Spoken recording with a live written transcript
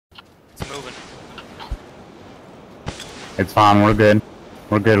moving. It's fine, we're good.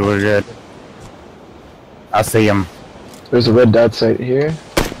 We're good, we're good. I see him. There's a red dot site here.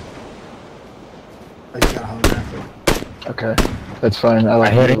 I just got a holographic. Okay, that's fine. I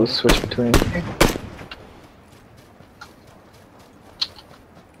like to switch between.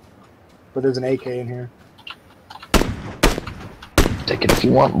 But there's an AK in here. Take it if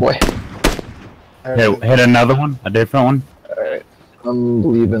you want, boy. Hit another one? A different one? Alright, I'm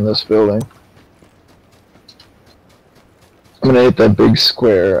leaving this building. I'm gonna hit that big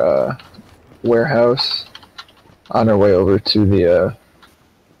square warehouse on our way over to the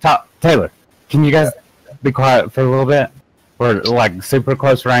Taylor, can you guys be quiet for a little bit? We're like super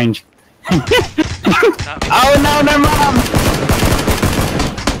close range. Oh no, never mind!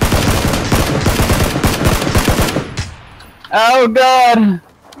 Oh god!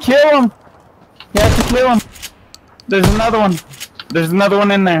 Kill him! You have to kill him! There's another one! There's another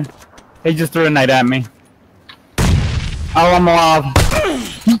one in there! He just threw a nade at me. Oh, I'm alive!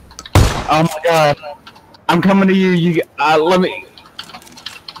 Oh my god! I'm coming to you, let me...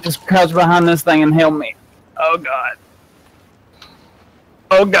 Just crouch behind this thing and help me. Oh god.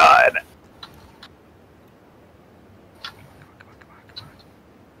 Oh god.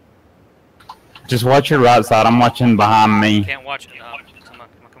 Just watch your right side, I'm watching behind me. Can't watch it. Come on.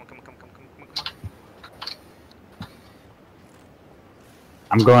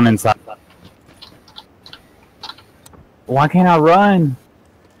 I'm going inside. Why can't I run?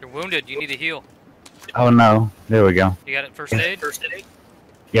 You're wounded, you need to heal. Oh no, there we go. You got it first aid?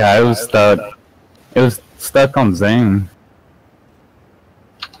 Yeah, it was stuck. It was stuck on Zoom.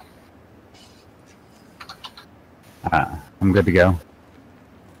 I'm good to go.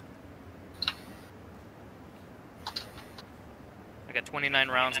 I got 29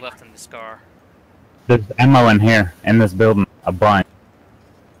 rounds left in the scar. There's ammo in here, in this building, a bunch.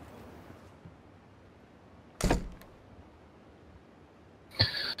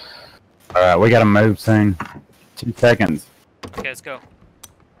 Alright, we gotta move soon. 2 seconds. Okay, let's go.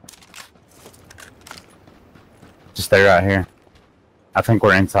 Just stay right here. I think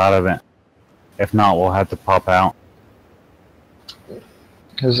we're inside of it. If not, we'll have to pop out.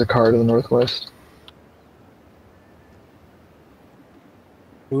 There's a car to the northwest.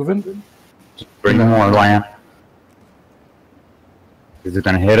 Moving? Bring more land. Is it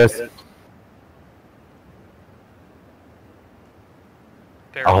gonna hit us?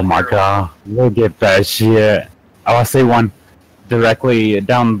 Oh my god, look at that shit. Oh, I see one directly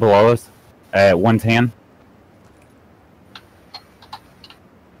down below us at 110.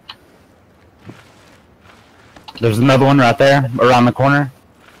 There's another one right there, around the corner.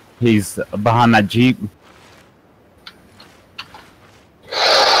 He's behind that Jeep.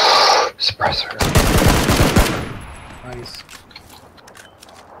 Suppressor. Nice.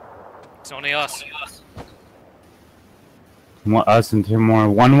 It's only us. Us and 2 more.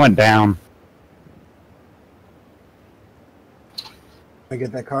 One went down. I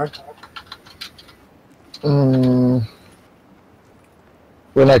get that car? We're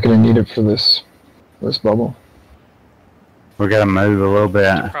not gonna need it for this bubble. We gotta move a little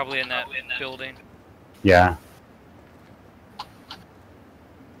bit. Probably in that building. Yeah.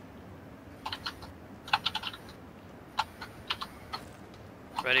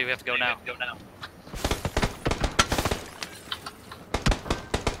 Ready? We have to go now.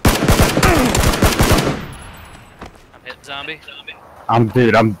 I'm hit zombie.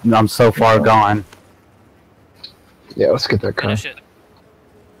 Dude, I'm so far gone. Yeah, let's get that car. Finish it.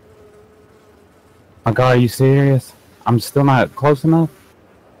 My god, are you serious? I'm still not close enough?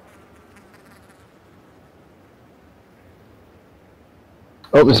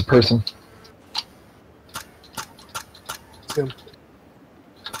 Oh, there's a person. Do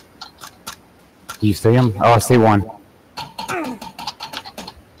you see him? Oh, I see one.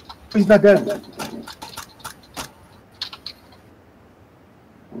 He's not dead.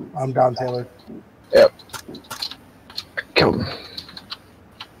 I'm down, Taylor. Yep. Killed him.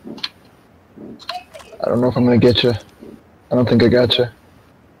 I don't know if I'm gonna get you. I don't think I got you.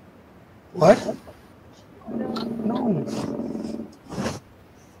 What? No.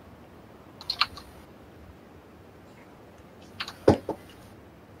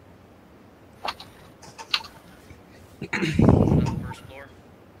 First floor.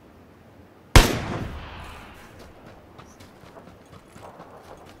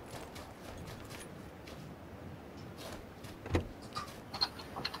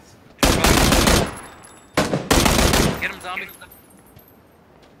 Get him, zombie.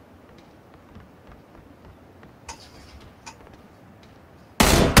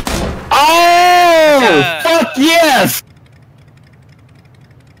 Oh! Fuck yes!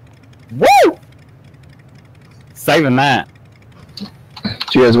 Woo! Saving that.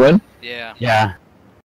 Did you guys win? Yeah. Yeah.